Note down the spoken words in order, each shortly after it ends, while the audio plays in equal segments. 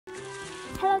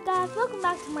Hello guys, welcome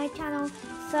back to my channel.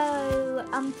 So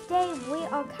today we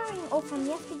are carrying on from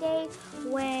yesterday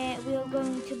where we are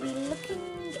going to be looking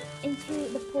into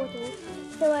the portal.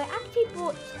 So I actually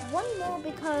bought one more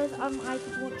because I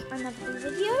could watch another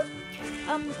video.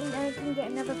 And I can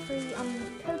get another free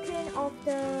token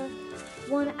after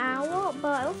 1 hour,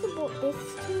 but I also bought this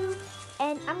too.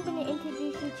 And I'm going to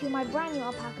introduce you to my brand new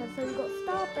alpaca. So we've got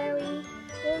Starberry,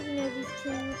 those you know these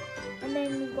two. And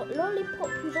then we've got Lollipop,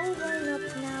 who's all grown up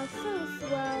now, so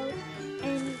swell.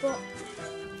 And we've got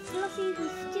Fluffy, who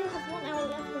still has 1 hour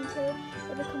left until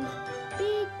it becomes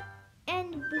big.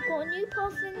 And we've got a new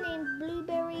person named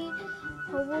Blueberry.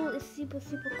 Her wool is super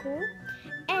cool.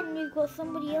 And we've got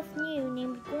somebody else new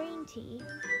named Green Tea.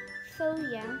 So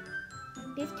yeah,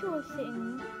 these two are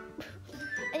sitting.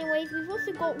 Anyways, we've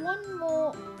also got one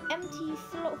more empty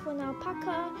slot for an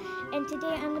alpaca, and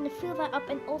today I'm going to fill that up,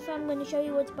 and also I'm going to show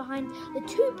you what's behind the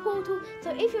 2 portals.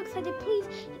 So if you're excited, please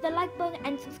hit the like button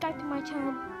and subscribe to my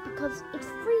channel because it's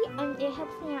free and it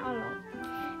helps me out a lot.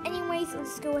 Anyways,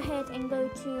 let's go ahead and go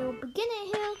to Beginner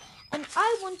Hill, and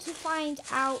I want to find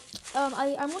out,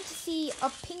 I want to see a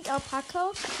pink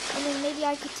alpaca, and then maybe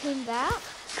I could tame that.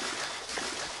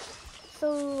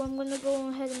 So I'm gonna go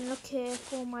ahead and look here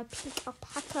for my pink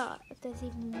alpaca, if there's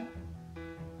even one.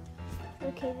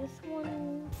 Okay, this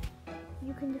one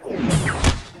you can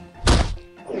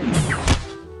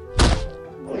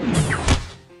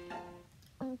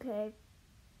okay.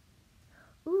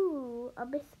 Ooh,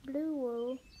 Abyss Blue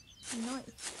wool.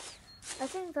 Nice. I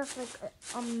think that's like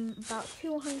about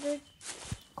 200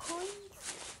 coins.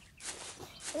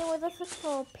 Anyway, let's look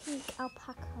for a pink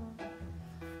alpaca.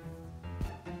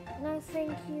 No,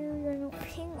 thank you, you're not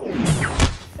pink,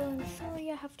 so I'm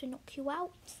sorry I have to knock you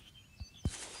out.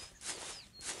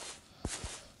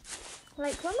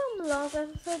 Like, remember last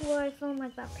episode where I found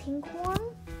like that pink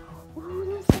one? Ooh,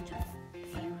 that's such a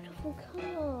beautiful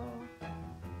colour.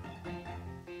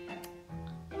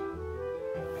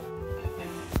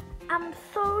 I'm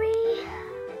sorry.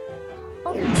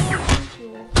 Oh, thank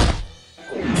you.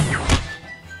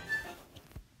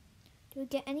 Do we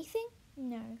get anything?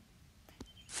 No.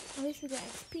 At least we got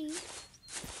XP.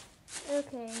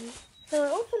 Okay, so I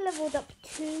also leveled up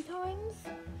 2 times.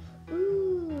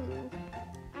 Ooh.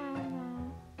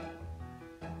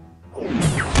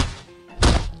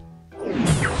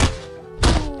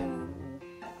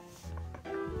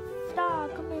 Star,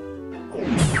 come in.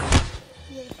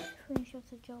 Yes, finish off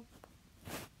the job.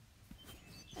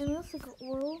 And we also got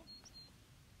oil.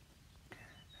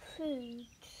 Food.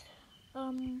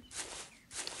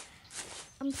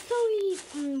 I'm sorry,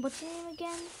 what's your name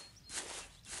again?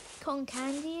 Cotton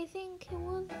Candy, I think it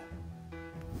was.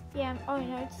 Yeah, oh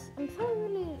no,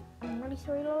 I'm really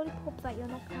sorry, Lollipop, that you're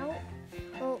knocked out.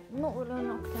 Well, not really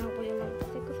knocked out, but you're like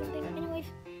sick or something. Anyways,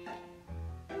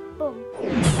 boom.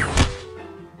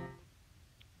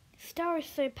 Star is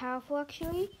so powerful,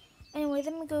 actually. Anyways,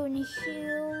 let me go and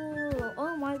heal.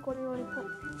 Oh my god, Lollipop,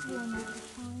 you're not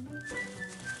fine.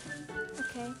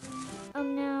 Okay.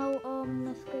 Now,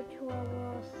 let's go to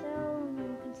our cell, and then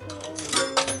we can see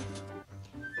over.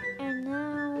 And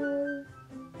now,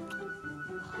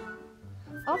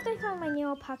 after I found my new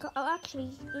alpaca, oh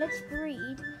actually, let's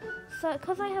breed. So,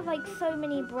 because I have like so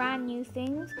many brand new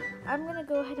things, I'm gonna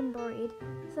go ahead and breed.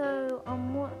 So,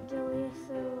 what do we,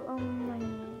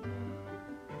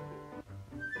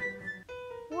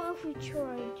 what if we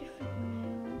try different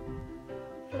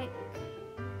new? Like,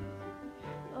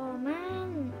 oh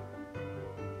man.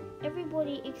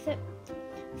 Everybody except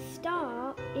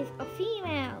Star is a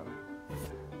female.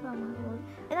 Oh my god.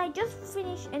 And I just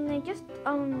finished, and I just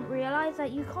realized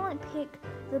that you can't pick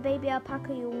the baby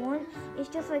alpaca you want. It's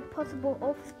just like possible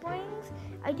offsprings.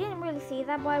 I didn't really see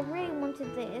that, but I really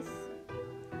wanted this.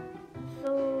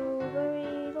 So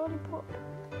very Lollipop.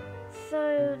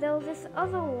 So there was this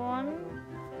other one.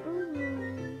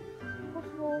 Ooh,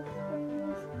 possible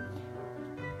offsprings.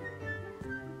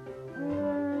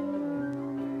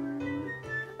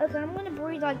 Okay, I'm gonna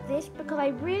breed like this because I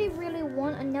really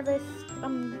want another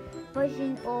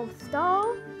version of Star.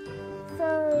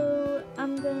 So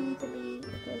I'm going to be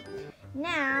okay.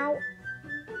 Now,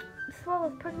 before I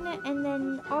was pregnant, and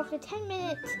then after 10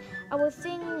 minutes, I was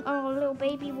thinking our little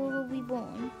baby will be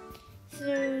born.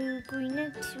 So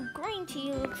green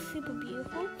tea looks super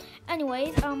beautiful.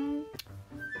 Anyways, do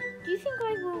you think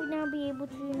I will now be able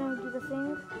to do the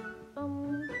thing?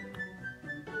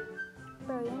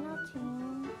 Berry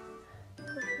team.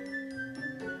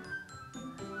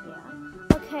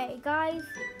 Yeah. Okay, guys.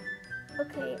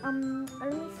 Okay, let me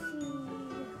see.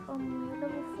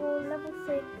 Level 4, level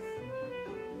 6.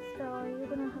 So you're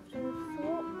gonna have to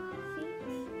swap seats.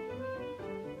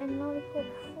 And lollipop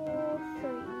 4,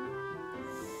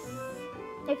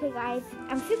 3. Okay guys,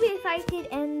 I'm super excited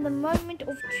and the moment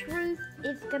of truth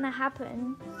is gonna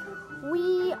happen.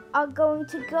 We are going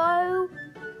to go.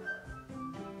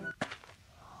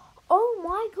 Oh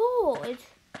my god.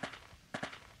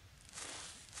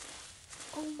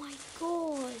 Oh my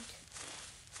god.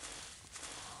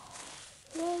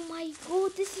 Oh my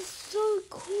god, this is so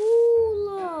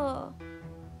cool.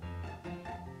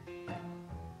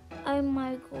 Oh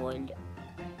my god.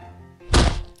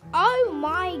 Oh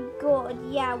my god.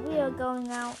 Yeah, we are going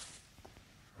out.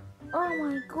 Oh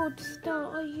my god, Star,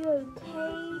 are you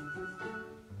okay?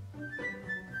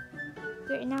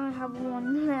 Great, now I have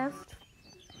one left.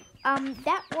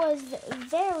 That was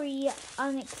very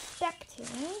unexpected.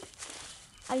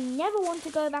 I never want to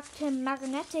go back to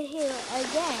Magenta Hill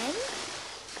again.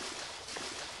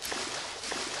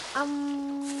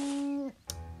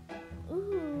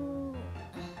 Ooh.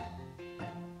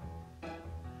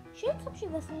 Should I capture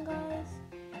this one, guys?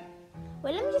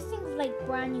 Wait, let me just think of like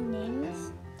brand new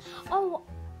names. Oh,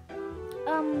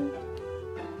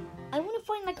 I want to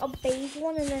find like a beige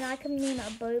one and then I can name it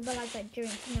a boba like that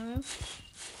drink, you know?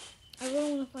 I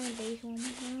really want to find a beige one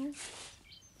now.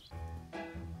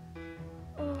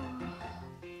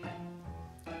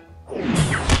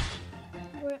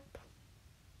 Rip.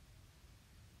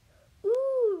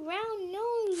 Ooh, round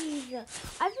nose.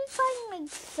 I've been finding like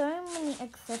so many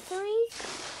accessories,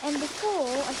 and before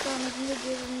I started making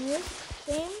videos in this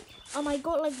game, I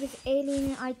got like this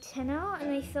alien antenna,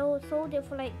 and I sold it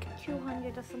for like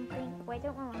 200 or something. Wait, I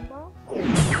don't remember.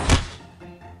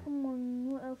 Come on,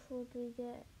 what else would we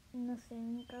get?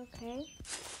 Nothing. Okay.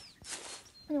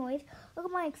 Anyways, look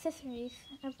at my accessories.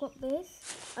 I've got this.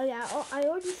 Oh yeah, I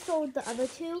already sold the other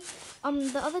two.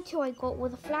 The other two I got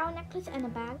was a flower necklace and a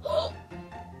bag.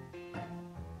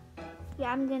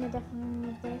 Yeah, I'm gonna definitely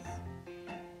need this.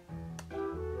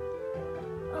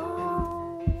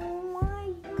 Oh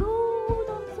my god,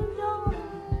 I'm so dumb.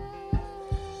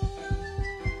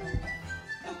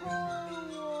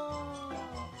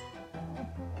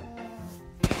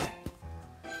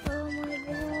 Oh my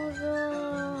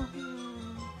god.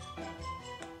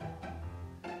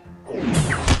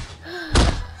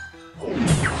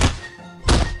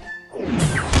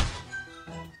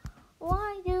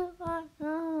 Why do I?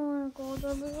 Oh my god.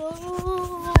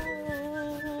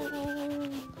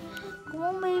 Come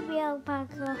on, baby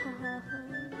alpaca.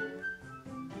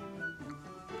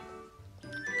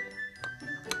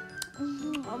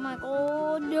 Oh my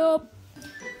god. Nope.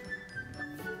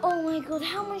 Oh my god,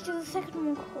 how much does the second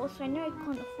one cost? I know I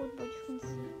can't afford, but you can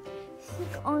see.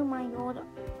 Oh my god.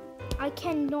 I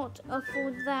cannot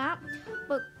afford that.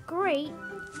 But great.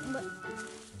 But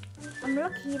I'm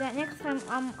lucky that next time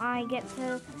I get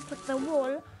to put the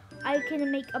wall, I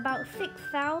can make about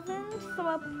 6,000. So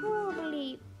I'll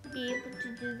probably be able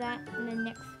to do that in the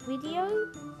next video.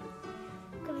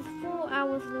 Because there's 4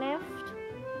 hours left.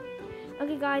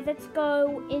 Okay guys, let's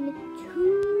go into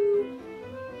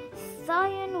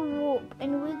Cyan Warp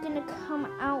and we're gonna come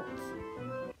out.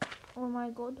 Oh my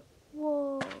god.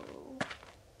 Whoa.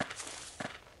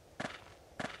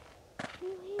 Can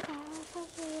you hear that? That's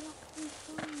actually like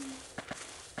insane.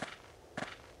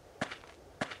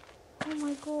 Oh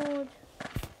my god.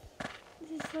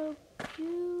 This is so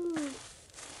cute.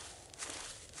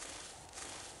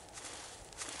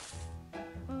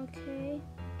 Okay.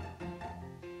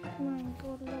 Oh my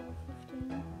god, level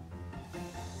 15.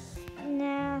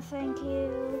 Nah, thank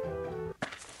you.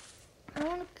 I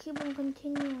want to keep on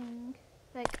continuing.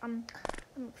 Like, I'm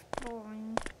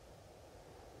exploring.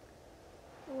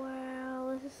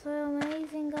 Wow, this is so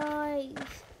amazing, guys.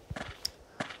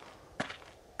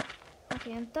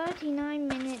 Okay, in 39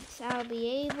 minutes, I'll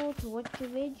be able to watch the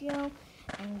video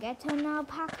and get an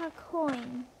alpaca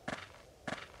coin.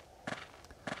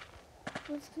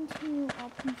 Let's continue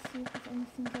up and see if there's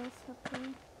anything else up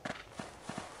here.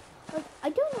 Like, I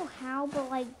don't know how, but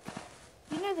like,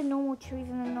 you know the normal trees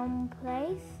in a normal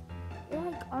place? You're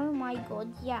like, oh my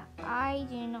god, yeah, I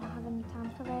do not have any time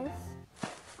for this.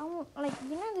 I want, like,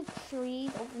 you know the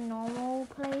trees of the normal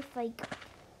place, like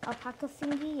alpaca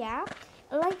thingy, yeah?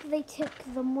 Like they took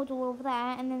the model over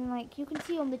there and then like, you can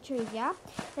see on the trees, yeah?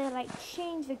 They like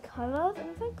change the colors and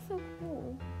it's like so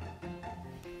cool.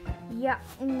 Yeah,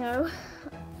 no.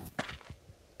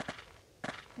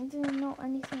 Is there not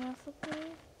anything else up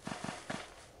there?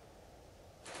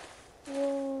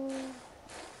 Whoa.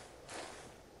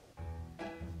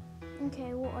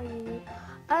 Okay, what are you?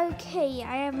 Okay,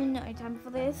 I have no time for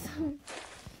this.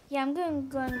 Yeah, I'm going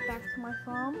back to my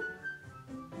farm.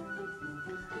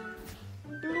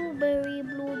 Blueberry,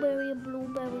 blueberry,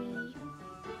 blueberry.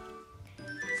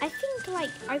 I think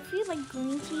I feel like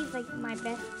green tea is like my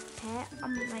best pet.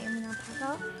 Like an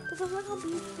alpaca because look how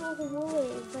beautiful the wool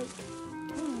is. Like,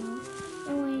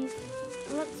 anyways,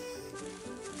 let's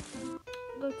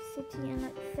go to city and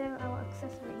let's sell our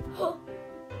accessories.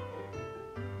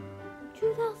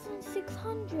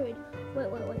 2,600.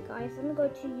 Wait, guys. Let me go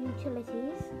to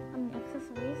utilities.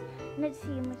 Accessories. Let's see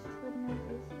how much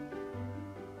Fortnite is.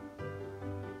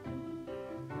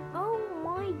 Oh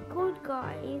my god,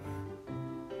 guys.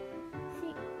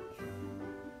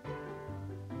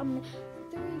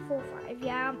 345.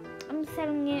 Yeah, I'm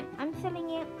selling it.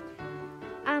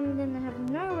 I'm gonna have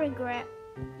no regret.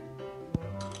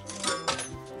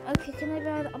 Okay, can I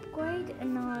buy the upgrade?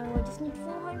 No, I just need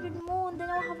 400 more and then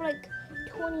I'll have like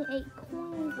 28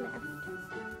 coins left.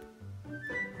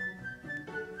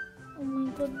 Oh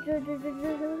my god.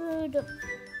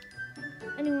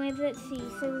 Anyways, let's see.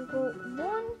 So we've got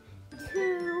 1,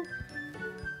 2,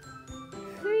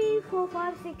 3, 4,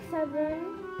 5, 6,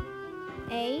 7,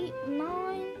 8,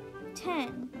 9,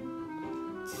 10.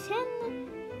 10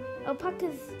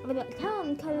 alpacas,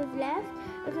 10 colors left.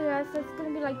 Okay guys, so it's gonna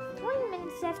be like 20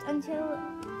 minutes left until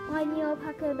my new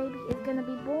alpaca baby is gonna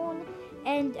be born.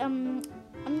 And I'm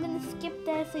gonna skip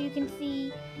there so you can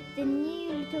see the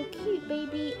new little cute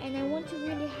baby. And I want to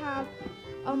really have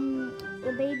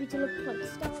the baby to look like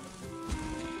Star.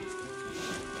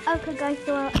 Okay guys,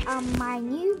 so my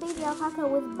new baby alpaca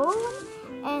was born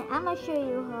and I'm gonna show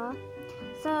you her.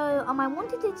 So I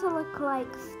wanted it to look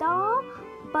like Star,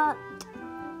 but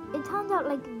it turned out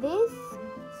like this.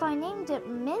 So I named it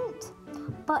Mint,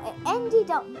 but it ended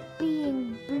up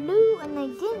being blue and I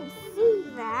didn't see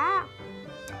that.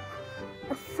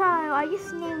 So I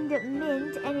just named it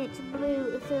Mint and it's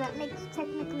blue, so that makes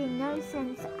technically no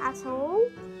sense at all.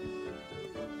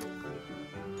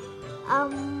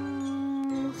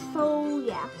 So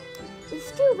yeah. It's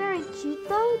still very cute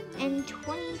though, and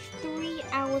 23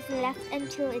 hours left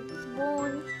until it's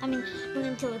born. I mean, not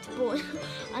until it's born,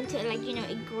 until like, you know,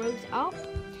 it grows up.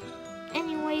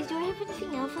 Anyways, do I have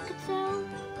anything else I could sell?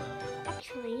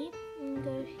 Actually, let me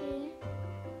go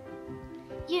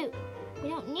here. We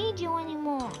don't need you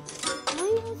anymore.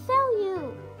 We'll even sell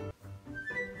you.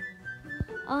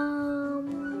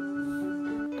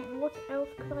 What else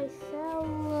could I sell?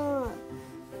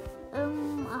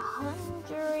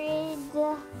 100.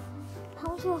 How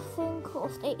much does this thing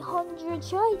cost? 800.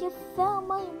 Should I just sell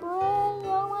my brain?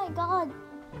 Oh my god.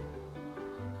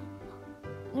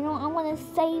 You know, I want to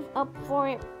save up for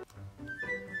it,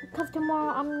 because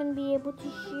tomorrow I'm going to be able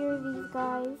to shear these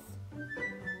guys.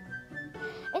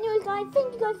 Anyways guys,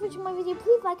 thank you guys for watching my video.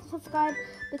 Please like and subscribe,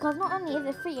 because not only is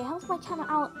it free, it helps my channel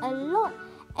out a lot.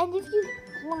 And if you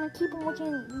want to keep on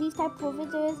watching these type of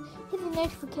videos, hit the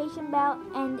notification bell,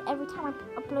 and every time I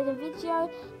upload a video,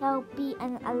 there will be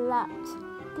an alert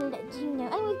to let you know.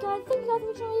 Anyways guys, thank you guys for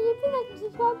watching my video. Please like and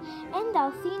subscribe, and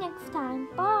I'll see you next time.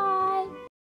 Bye!